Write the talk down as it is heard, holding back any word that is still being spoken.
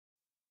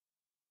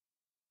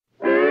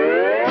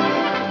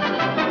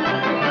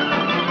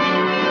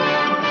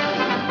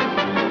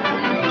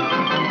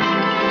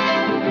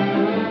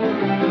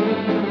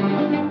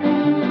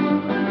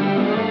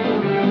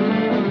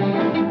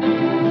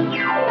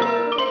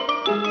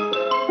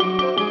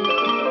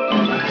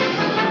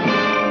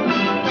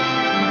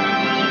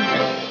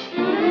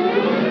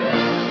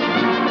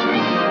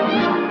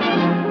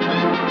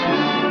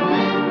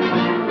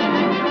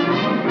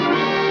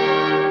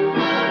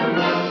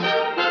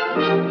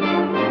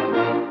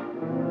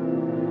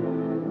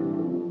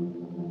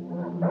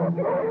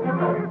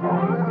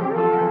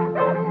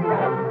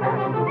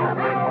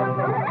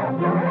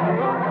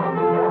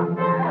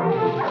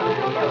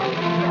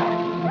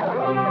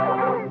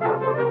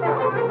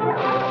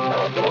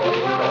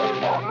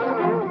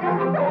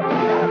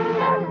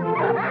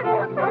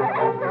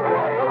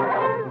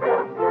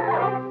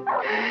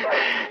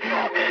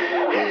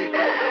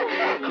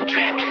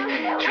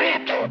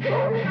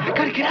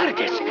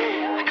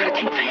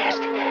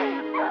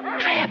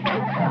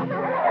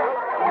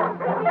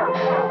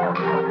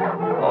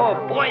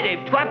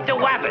they've dropped the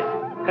Wabbit.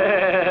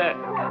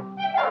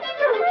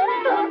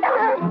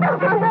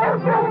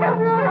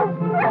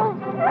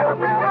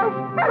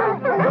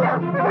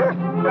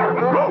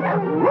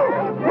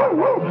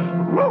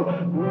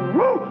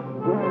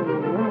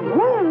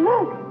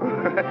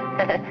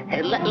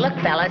 Look,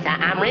 fellas,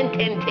 I'm Rin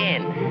Tin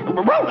Tin.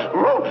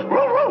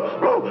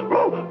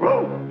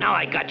 Now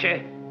I got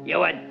you.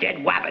 You're a dead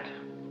Wabbit.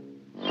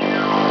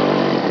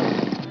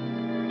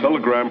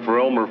 Telegram for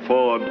Elmer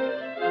Ford.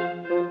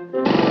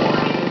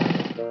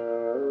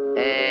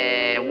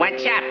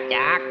 What's up,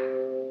 Doc?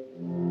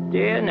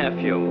 Dear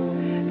nephew,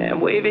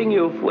 I'm leaving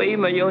you $3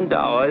 million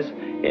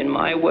in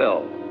my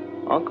will.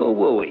 Uncle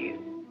Louie.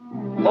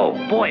 Oh,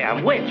 boy,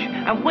 I'm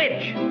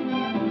rich.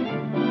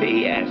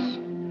 P.S.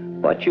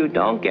 But you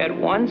don't get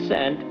 1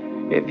 cent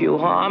if you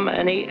harm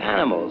any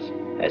animals,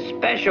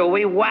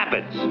 especially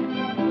wabbits.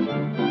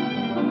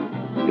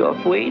 You're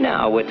free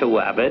now with the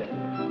Wabbit.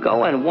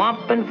 Go and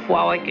romp and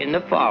frolic in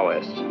the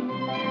forest.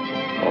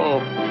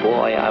 Oh,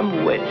 boy,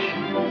 I'm rich.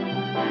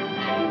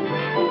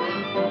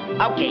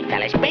 Okay,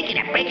 fellas, break it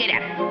up.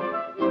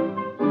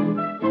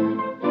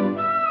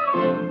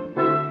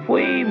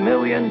 $3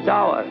 million.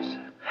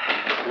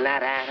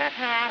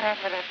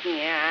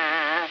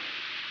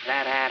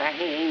 La-da-da-da-da-da-da,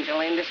 angel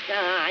in the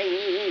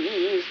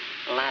skies.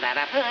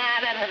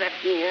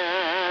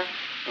 La-da-da-da-da-da-da,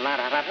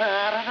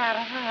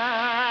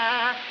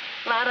 la-da-da-da-da-da-da,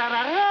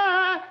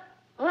 la-da-da-da-da.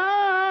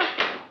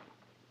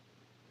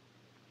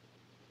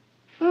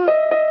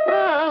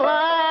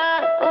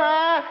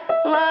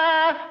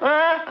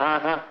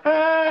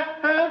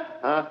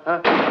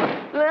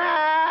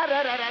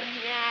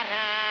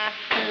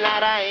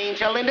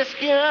 Angel in the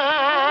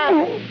sky.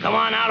 Come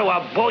on out or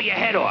I'll blow your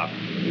head off.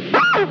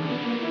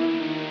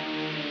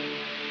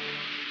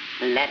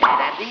 La da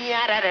da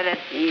da da da da,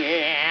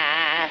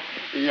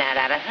 la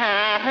da da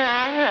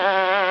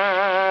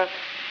da.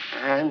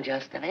 I'm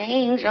just an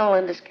angel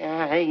in the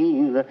sky.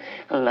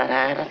 La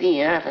da da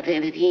da da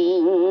da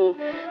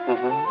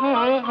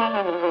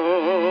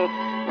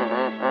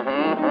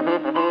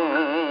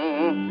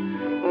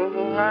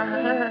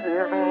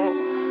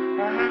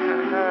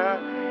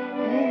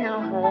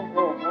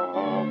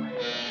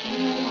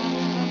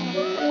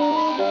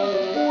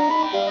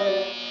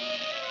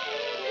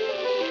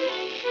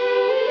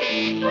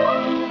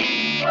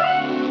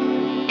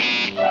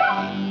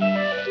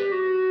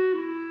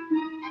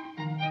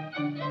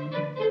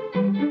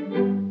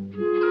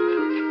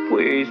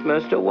Please,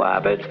 Mr.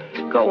 Wabbit,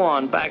 go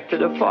on back to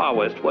the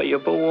forest where you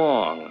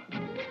belong.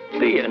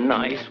 Be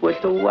nice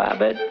with the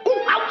Wabbit.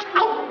 Ooh, ouch,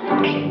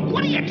 ouch! Hey,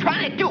 what are you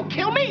trying to do?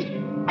 Kill me?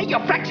 Hey,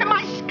 you're fracturing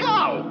my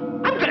skull.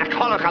 I'm gonna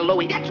call Uncle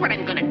Louie. That's what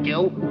I'm gonna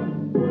do.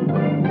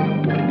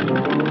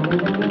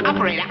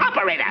 Operator.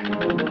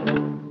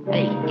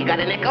 Hey, you got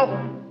a nickel?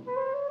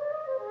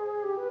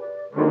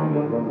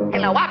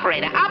 Hello,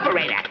 operator.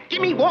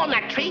 Give me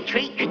walnut treat.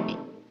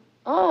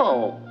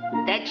 Oh,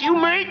 that's you,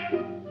 Mert?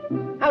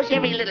 How's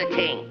every little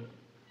thing?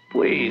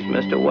 Please,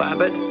 Mr.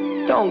 Wabbit,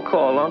 don't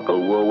call Uncle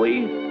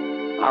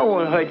Louie. I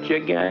won't hurt you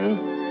again.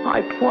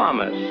 I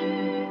promise.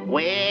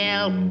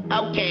 Well,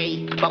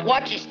 okay, but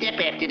watch your step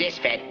after this,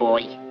 fat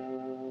boy.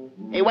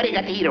 Hey, what do you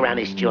got to eat around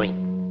this joint?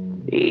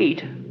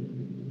 Eat?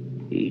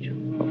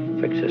 I'll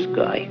fix this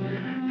guy.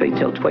 Think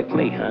he'll twig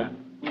me, huh?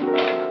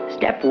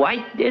 Step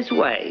right this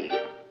way.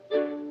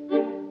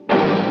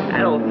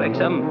 That'll fix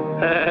him.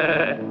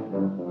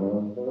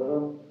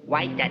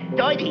 Why, that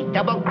dirty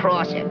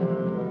double-crosser.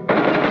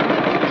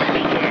 Let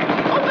me in.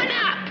 Open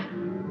up!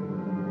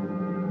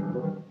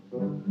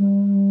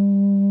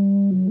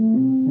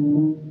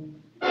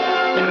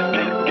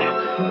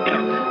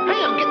 Hey,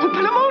 I'm getting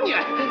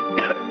pneumonia.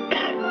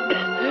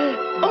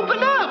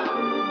 Open up!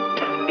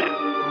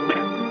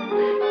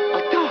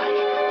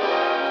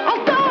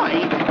 I'll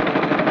die.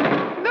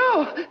 No,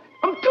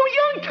 I'm too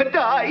young to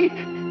die.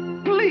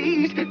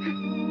 Please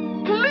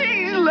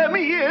let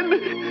me in.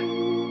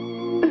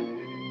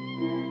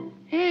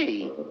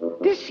 Hey,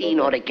 this scene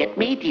ought to get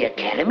me the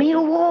Academy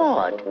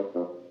Award.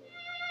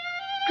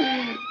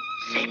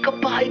 Say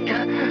goodbye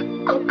to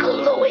Uncle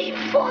Louie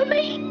for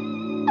me.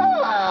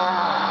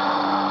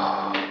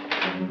 Oh.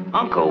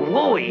 Uncle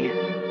Louie?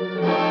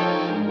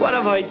 What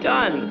have I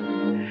done?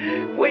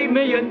 $3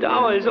 million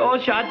all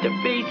shot to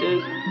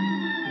pieces.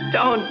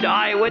 Don't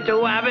die with the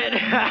Wabbit.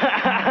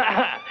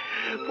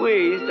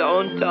 Please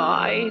don't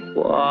die.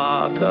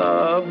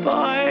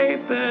 Walk-a-bye,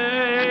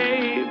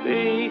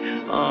 baby,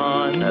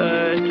 on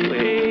a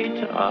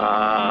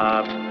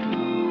treetop.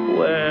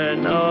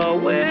 When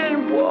the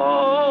wind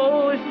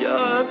blows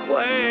your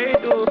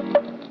cradle.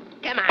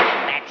 Come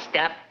on, that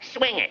stuff.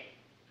 Swing it.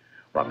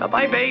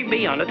 Walk-a-bye,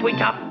 baby, on a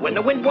treetop. When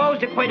the wind blows,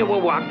 the cradle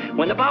will rock.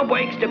 When the bow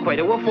breaks, the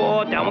cradle will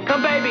fall. Down will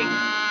come baby.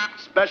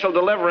 Special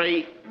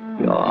delivery.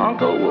 Your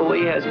Uncle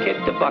Louie has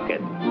kicked the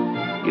bucket.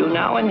 You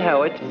now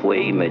inherit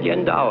 $3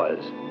 million.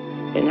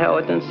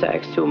 Inheritance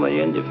tax, $2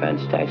 million,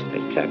 defense tax,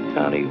 Paycheck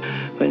County,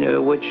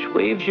 which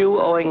leaves you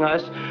owing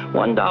us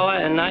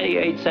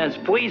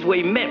 $1.98. Please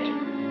remit.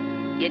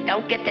 You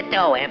don't get the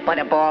dough, eh,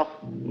 Butterball?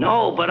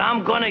 No, but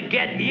I'm gonna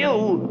get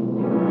you.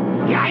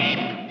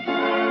 Yipe!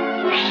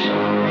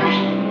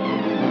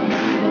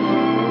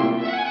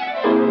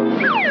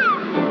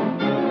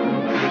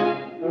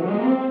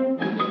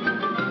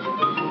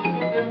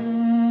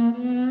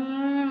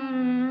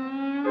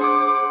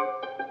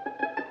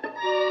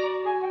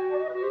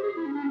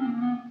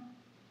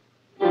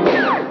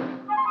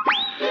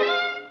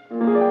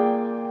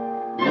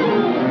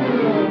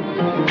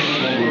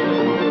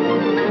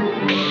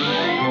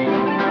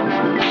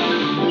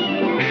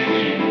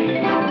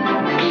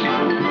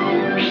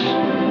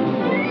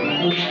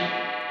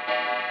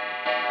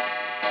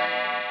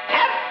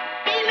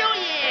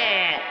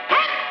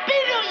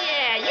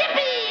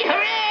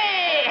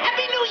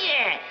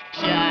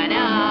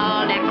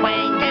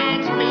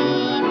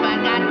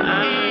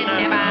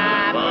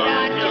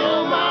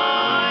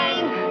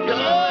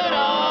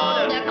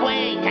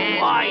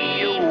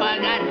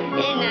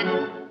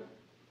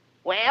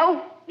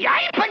 Well,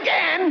 yipe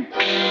again!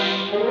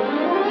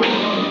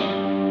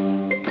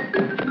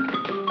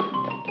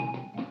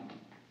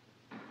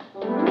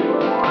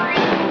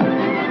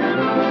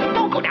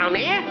 Don't go down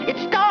there.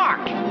 It's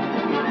dark.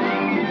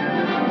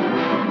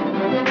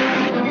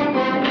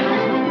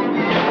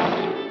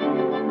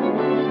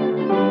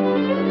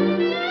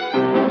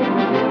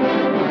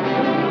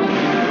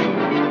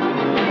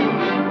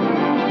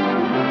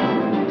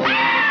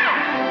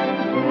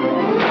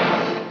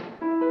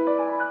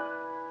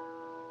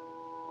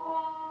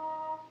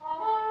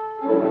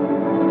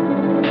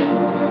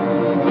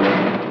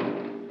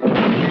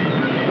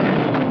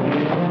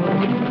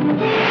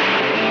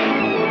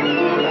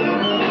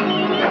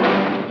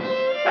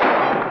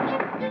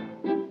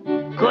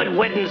 Good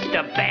riddance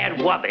to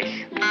bad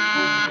rubbish.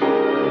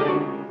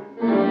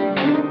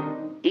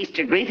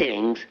 Easter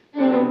greetings.